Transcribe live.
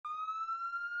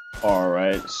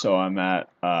Alright, so I'm at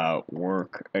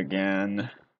work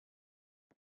again,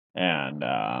 and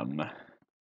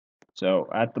so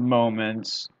at the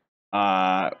moment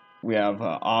we have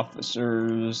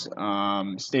officers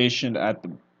stationed at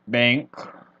the bank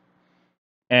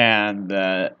and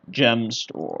the gem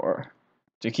store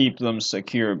to keep them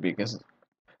secure because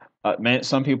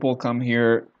some people come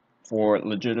here for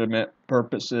legitimate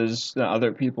purposes, and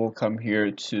other people come here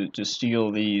to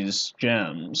steal these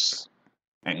gems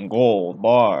and gold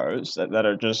bars that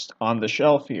are just on the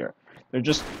shelf here. They're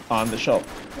just on the shelf.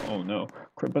 Oh no,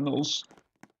 criminals.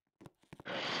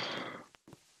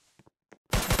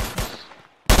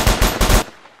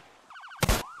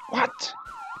 What?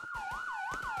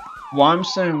 Why I'm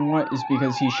saying what is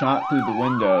because he shot through the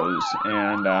windows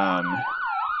and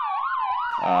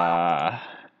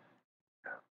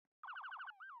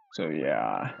so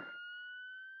yeah.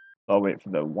 I'll wait for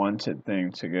the wanted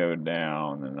thing to go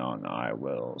down and then I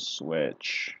will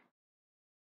switch.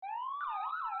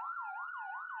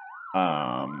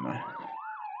 Like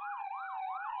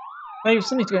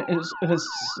if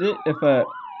a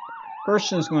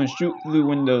person is going to shoot through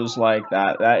windows like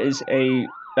that, that is a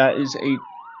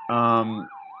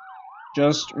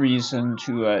just reason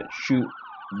to shoot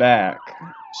back.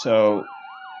 So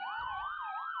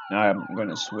now I'm going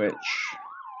to switch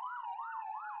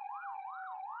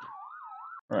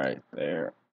right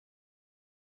there.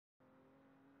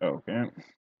 Okay.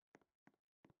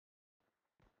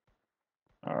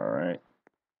 All right.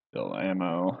 Still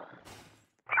ammo.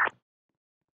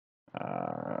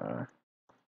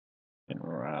 En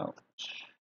route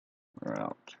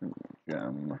to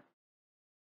gem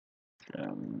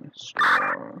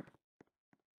store.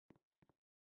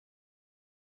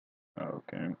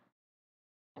 Okay.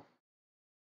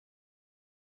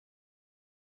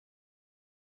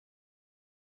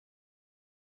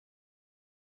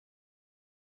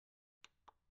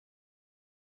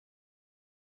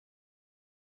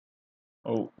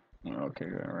 Oh, okay,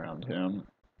 going around him.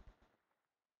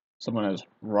 Someone has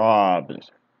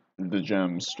robbed the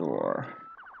gem store.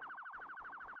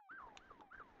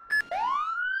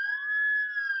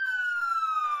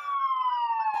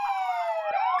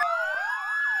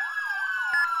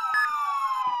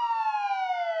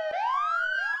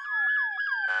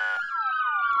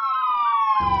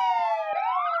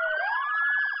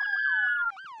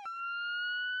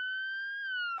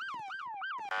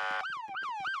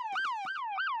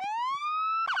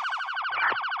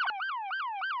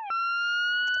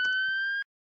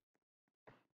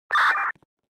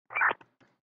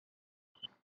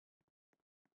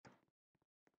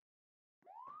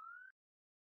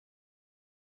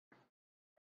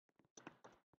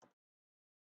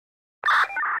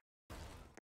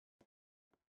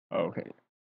 Okay.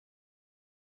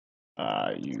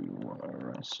 You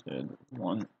arrested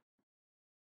one.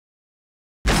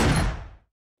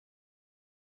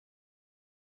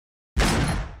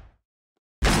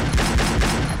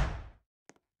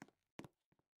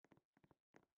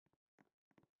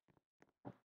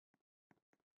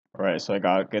 Alright, so I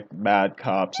gotta get the bad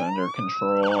cops under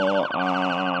control.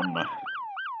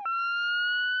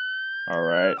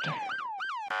 Alright.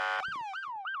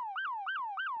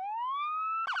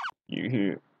 You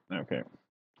here? Okay.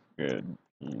 Good.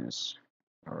 He's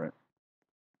alright.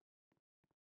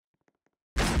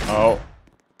 Oh.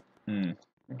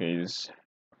 Okay, he's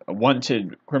a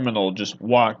wanted criminal just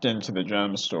walked into the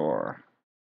gem store.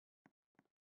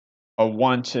 A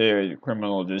wanted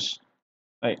criminal just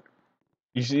like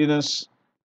you see this?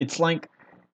 It's like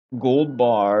gold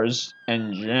bars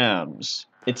and gems.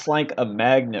 It's like a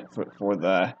magnet for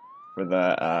the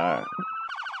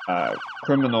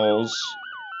criminals.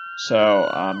 So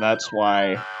that's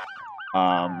why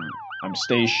I'm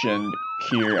stationed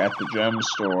here at the gem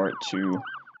store to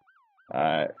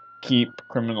keep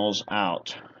criminals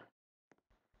out.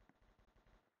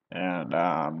 And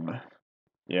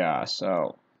yeah,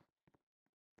 so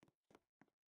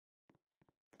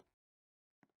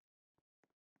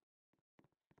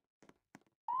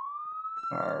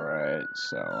alright,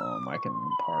 so I can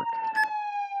park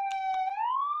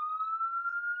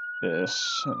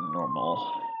this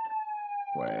normal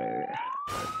way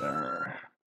right there.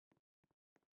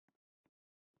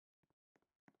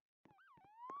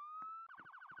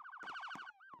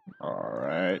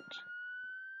 Alright.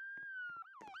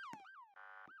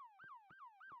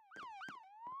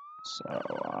 So,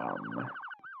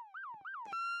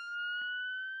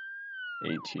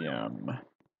 ATM.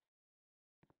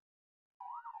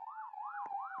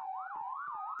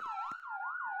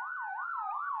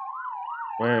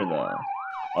 Where though?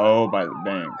 Oh, by the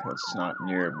bank. That's not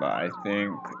nearby. I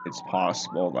think it's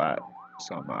possible that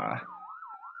some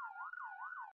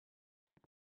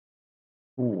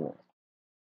Cool.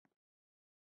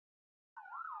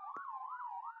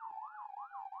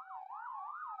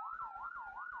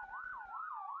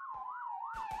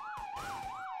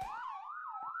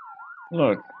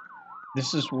 Look,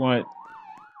 this is what,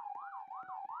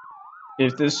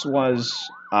 if this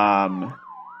was, how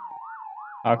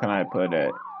can I put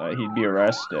it? He'd be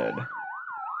arrested.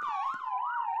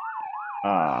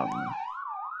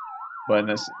 But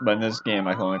in this game,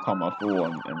 I can only call him a fool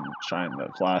and shine the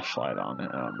flashlight on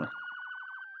him.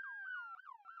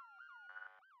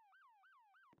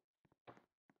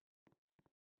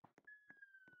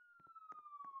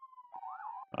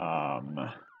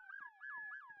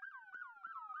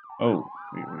 Oh,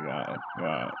 we got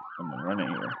someone running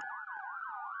here.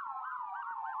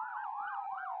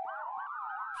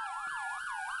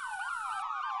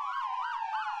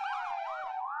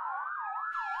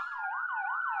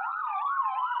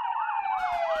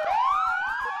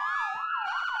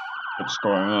 What's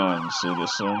going on,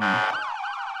 citizen?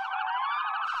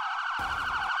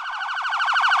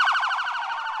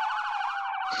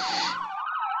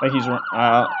 Like he's like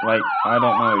I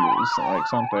don't know, it's like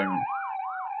something.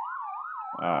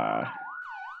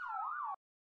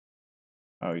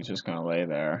 Oh, he's just gonna lay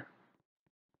there.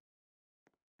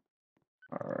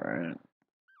 All right.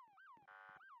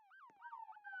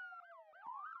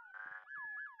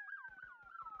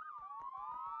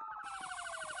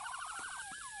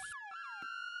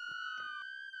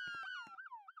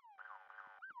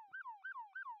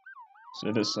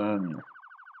 Citizen.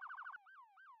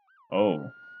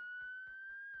 Oh.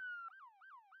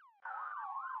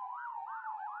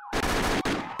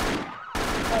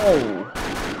 Oh.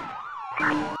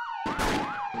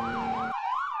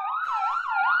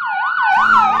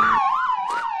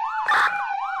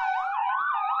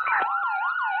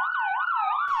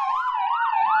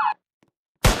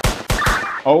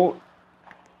 Oh.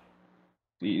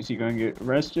 Is he gonna get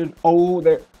arrested? Oh,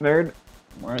 there,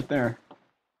 right there.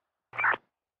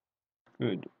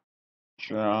 Good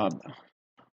job,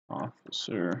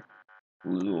 officer.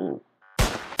 Little,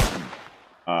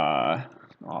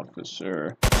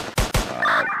 officer.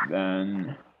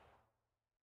 Then,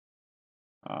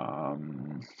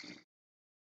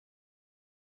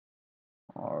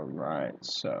 all right,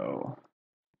 so,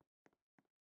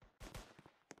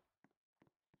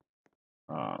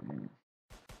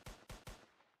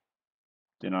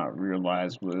 did not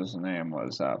realize what his name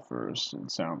was at first. It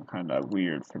sounded kind of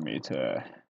weird for me to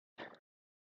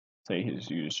say his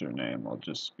username. I'll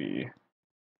just be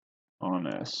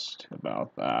honest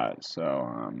about that.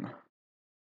 So,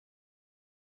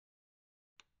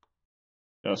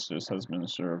 justice has been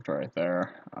served right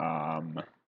there.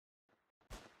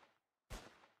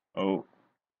 Oh.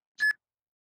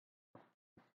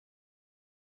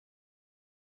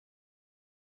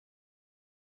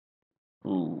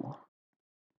 Ooh.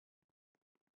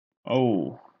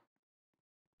 Oh.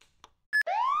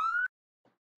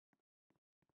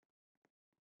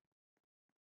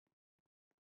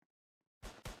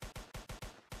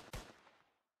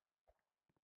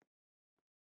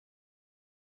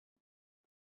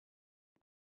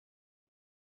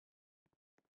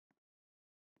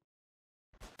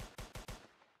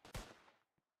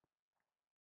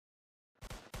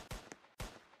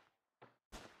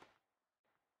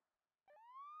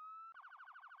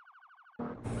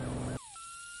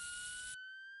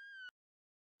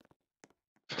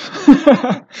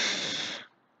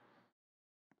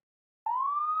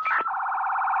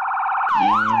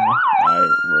 I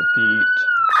repeat,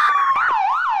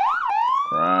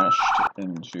 crashed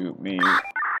into me.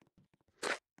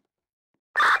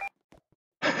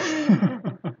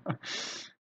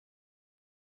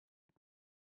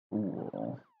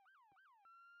 Cool.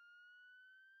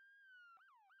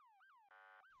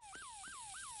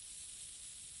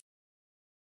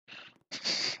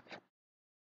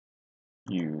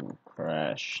 You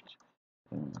crashed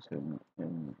into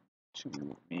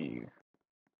me.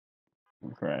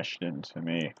 You crashed into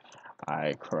me.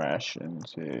 I crash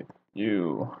into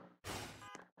you.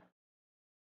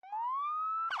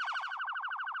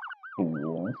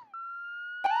 Cool.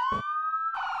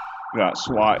 We got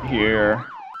SWAT here.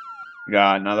 We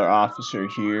got another officer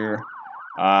here.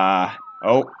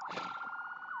 Oh.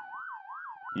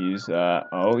 He's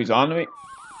on to me.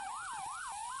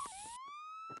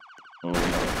 Oh.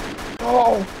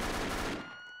 Oh.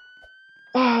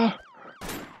 Ah.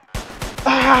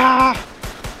 Ah.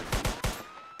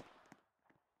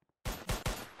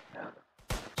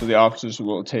 So the officers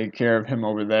will take care of him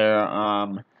over there.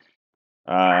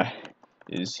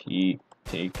 Is he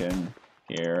taken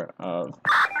care of?